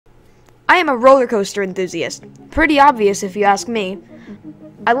I am a roller coaster enthusiast. Pretty obvious if you ask me.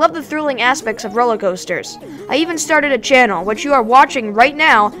 I love the thrilling aspects of roller coasters. I even started a channel, which you are watching right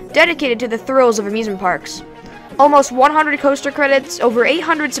now, dedicated to the thrills of amusement parks. Almost 100 coaster credits, over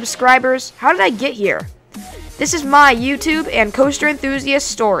 800 subscribers. How did I get here? This is my YouTube and coaster enthusiast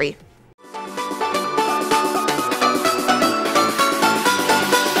story.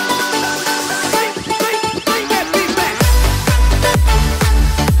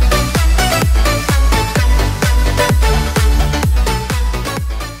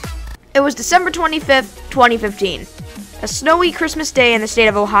 It was December 25th, 2015, a snowy Christmas day in the state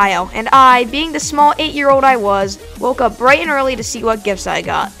of Ohio, and I, being the small 8-year-old I was, woke up bright and early to see what gifts I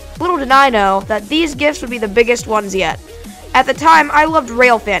got. Little did I know that these gifts would be the biggest ones yet. At the time, I loved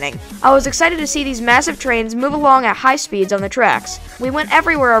rail fanning. I was excited to see these massive trains move along at high speeds on the tracks. We went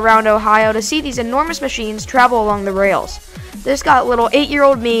everywhere around Ohio to see these enormous machines travel along the rails. This got little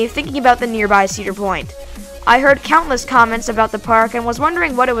 8-year-old me thinking about the nearby Cedar Point. I heard countless comments about the park and was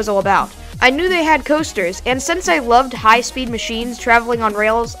wondering what it was all about. I knew they had coasters, and since I loved high-speed machines traveling on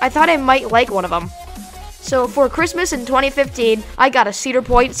rails, I thought I might like one of them. So for Christmas in 2015, I got a Cedar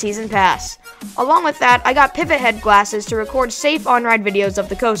Point season pass. Along with that, I got pivot head glasses to record safe on-ride videos of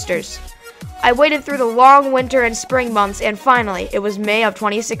the coasters. I waited through the long winter and spring months, and finally, it was May of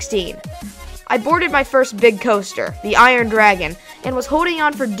 2016. I boarded my first big coaster, the Iron Dragon, and was holding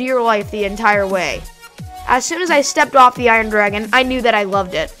on for dear life the entire way. As soon as I stepped off the Iron Dragon, I knew that I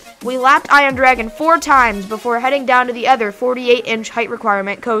loved it. We lapped Iron Dragon 4 times before heading down to the other 48-inch height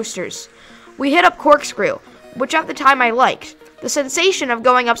requirement coasters. We hit up Corkscrew, which at the time I liked. The sensation of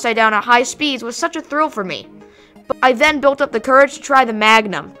going upside down at high speeds was such a thrill for me. But I then built up the courage to try the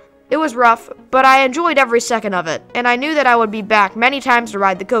Magnum. It was rough, but I enjoyed every second of it, and I knew that I would be back many times to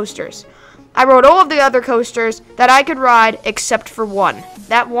ride the coasters. I rode all of the other coasters that I could ride except for one.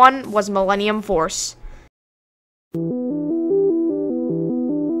 That one was Millennium Force.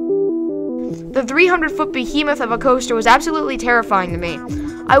 The 300-foot behemoth of a coaster was absolutely terrifying to me.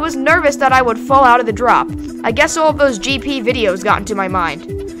 I was nervous that I would fall out of the drop. I guess all of those GP videos got into my mind.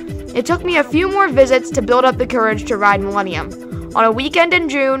 It took me a few more visits to build up the courage to ride Millennium. On a weekend in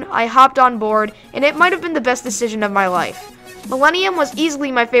June, I hopped on board, and it might have been the best decision of my life. Millennium was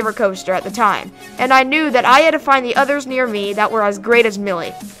easily my favorite coaster at the time, and I knew that I had to find the others near me that were as great as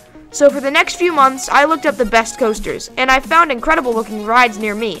Millie. So for the next few months, I looked up the best coasters, and I found incredible looking rides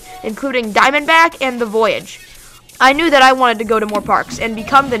near me, including Diamondback and The Voyage. I knew that I wanted to go to more parks and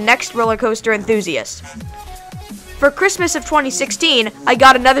become the next roller coaster enthusiast. For Christmas of 2016, I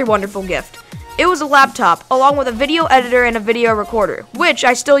got another wonderful gift. It was a laptop, along with a video editor and a video recorder, which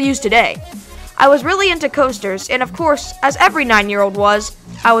I still use today. I was really into coasters, and of course, as every 9-year-old was,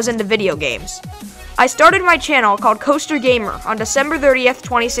 I was into video games. I started my channel called Coastergamer on December 30th,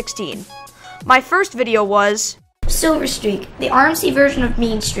 2016. My first video was Silver Streak, the RMC version of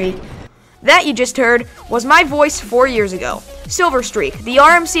Mean Streak. That you just heard was my voice 4 years ago. Silver Streak, the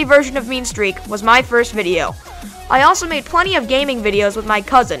RMC version of Mean Streak, was my first video. I also made plenty of gaming videos with my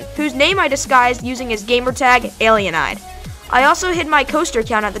cousin, whose name I disguised using his gamertag Alienide. I also hid my coaster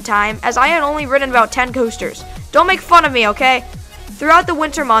count at the time, as I had only ridden about 10 coasters. Don't make fun of me, okay? Throughout the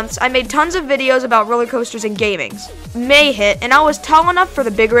winter months, I made tons of videos about roller coasters and gaming. May hit, and I was tall enough for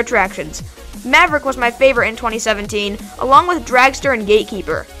the bigger attractions. Maverick was my favorite in 2017, along with Dragster and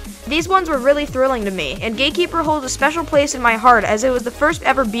Gatekeeper. These ones were really thrilling to me, and Gatekeeper holds a special place in my heart as it was the first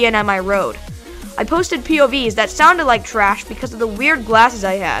ever B&M I rode. I posted POVs that sounded like trash because of the weird glasses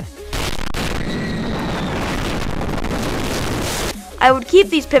I had. I would keep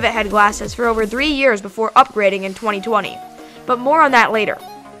these pivot head glasses for over 3 years before upgrading in 2020. But more on that later.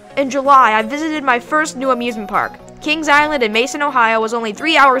 In July, I visited my first new amusement park. Kings Island in Mason, Ohio was only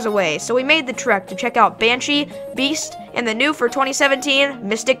 3 hours away, so we made the trek to check out Banshee, Beast, and the new for 2017,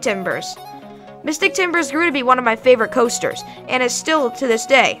 Mystic Timbers. Mystic Timbers grew to be one of my favorite coasters, and is still to this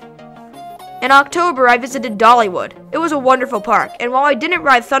day. In October, I visited Dollywood. It was a wonderful park, and while I didn't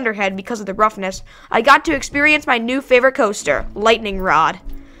ride Thunderhead because of the roughness, I got to experience my new favorite coaster, Lightning Rod.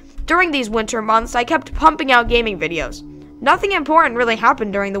 During these winter months, I kept pumping out gaming videos. Nothing important really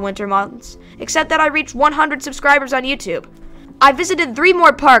happened during the winter months, except that I reached 100 subscribers on YouTube. I visited 3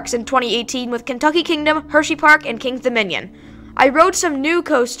 more parks in 2018 with Kentucky Kingdom, Hershey Park, and King's Dominion. I rode some new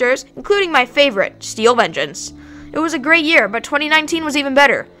coasters, including my favorite, Steel Vengeance. It was a great year, but 2019 was even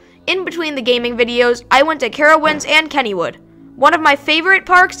better. In between the gaming videos, I went to Carowinds and Kennywood, one of my favorite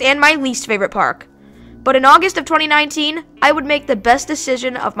parks and my least favorite park. But in August of 2019, I would make the best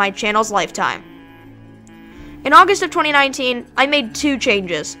decision of my channel's lifetime. In August of 2019, I made 2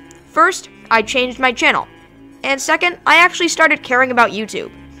 changes. First, I changed my channel. And second, I actually started caring about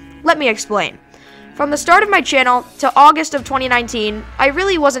YouTube. Let me explain. From the start of my channel to August of 2019, I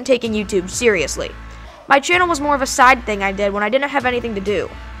really wasn't taking YouTube seriously. My channel was more of a side thing I did when I didn't have anything to do.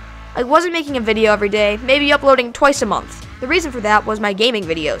 I wasn't making a video every day, maybe uploading twice a month. The reason for that was my gaming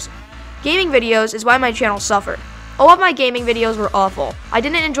videos. Gaming videos is why my channel suffered. All of my gaming videos were awful. I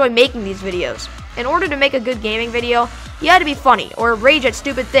didn't enjoy making these videos. In order to make a good gaming video, you had to be funny or rage at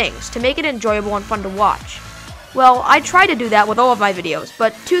stupid things to make it enjoyable and fun to watch. Well, I tried to do that with all of my videos,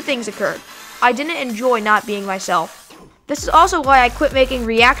 but two things occurred. I didn't enjoy not being myself. This is also why I quit making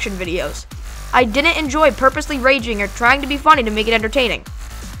reaction videos. I didn't enjoy purposely raging or trying to be funny to make it entertaining.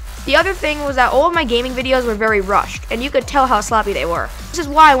 The other thing was that all of my gaming videos were very rushed, and you could tell how sloppy they were. This is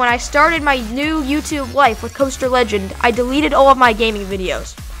why when I started my new YouTube life with Coaster Legend, I deleted all of my gaming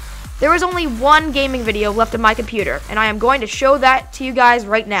videos. There was only one gaming video left on my computer, and I am going to show that to you guys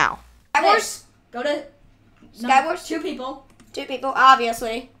right now. Skywars? Go to Skywars? 2 people. 2 people,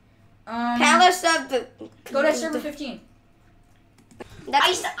 obviously. Panelists of the... Go to server 15.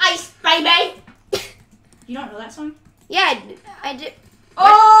 That's ice, baby! You don't know that song? Yeah, I did.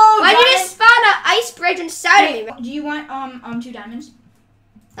 Oh! Why did it spawn an ice bridge inside of me? Do you want 2 diamonds?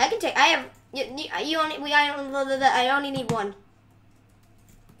 I can take. I have. I only need 1.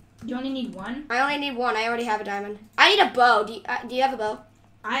 You only need 1? I only need 1. I already have a diamond. I need a bow. Do you have a bow?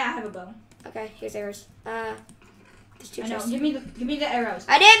 I have a bow. Okay, here's arrows. There's 2 I know. chests. Give me the arrows.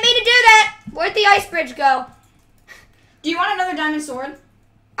 I didn't mean to do that. Where'd the ice bridge go? Do you want another diamond sword?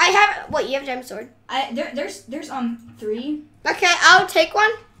 I have. Wait, you have a diamond sword? There's 3. Okay, I'll take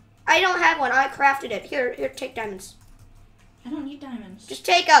one. I don't have one. I crafted it. Here, take diamonds. I don't need diamonds. Just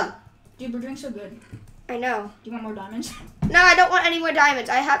take them. Dude, we're doing so good. I know. Do you want more diamonds? No, I don't want any more diamonds.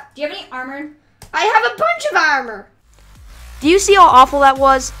 Do you have any armor? I have a bunch of armor. Do you see how awful that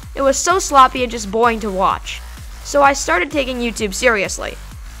was? It was so sloppy and just boring to watch. So I started taking YouTube seriously.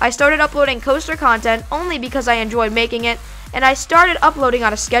 I started uploading coaster content only because I enjoyed making it, and I started uploading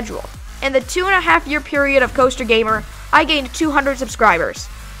on a schedule. In the 2.5-year period of Coastergamer, I gained 200 subscribers.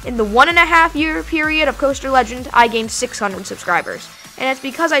 In the 1.5-year period of Coaster Legend, I gained 600 subscribers. And it's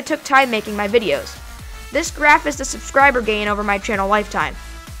because I took time making my videos. This graph is the subscriber gain over my channel lifetime.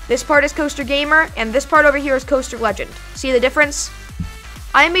 This part is Coastergamer, and this part over here is Coaster Legend. See the difference?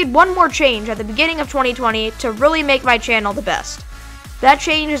 I made one more change at the beginning of 2020 to really make my channel the best. That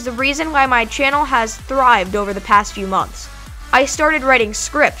change is the reason why my channel has thrived over the past few months. I started writing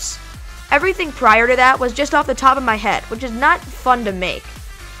scripts. Everything prior to that was just off the top of my head, which is not fun to make.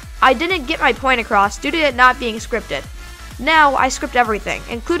 I didn't get my point across due to it not being scripted. Now I script everything,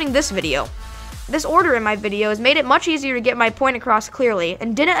 including this video. This order in my videos made it much easier to get my point across clearly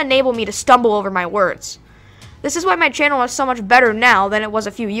and didn't enable me to stumble over my words. This is why my channel is so much better now than it was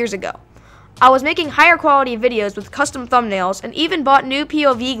a few years ago. I was making higher quality videos with custom thumbnails and even bought new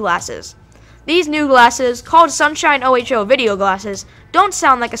POV glasses. These new glasses, called Sunshine OHO video glasses, don't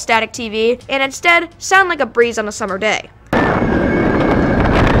sound like a static TV and instead sound like a breeze on a summer day.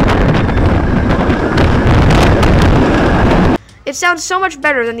 It sounds so much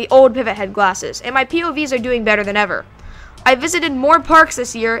better than the old pivot head glasses, and my POVs are doing better than ever. I visited more parks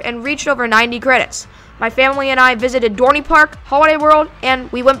this year and reached over 90 credits. My family and I visited Dorney Park, Holiday World,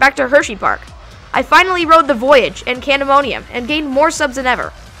 and we went back to Hershey Park. I finally rode the Voyage and Candemonium and gained more subs than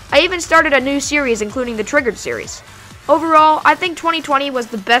ever. I even started a new series including the Triggered series. Overall, I think 2020 was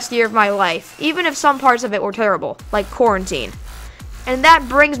the best year of my life, even if some parts of it were terrible, like quarantine. And that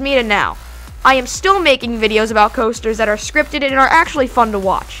brings me to now. I am still making videos about coasters that are scripted and are actually fun to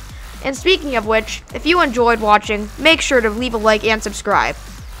watch. And speaking of which, if you enjoyed watching, make sure to leave a like and subscribe.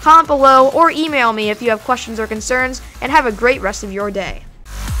 Comment below or email me if you have questions or concerns, and have a great rest of your day.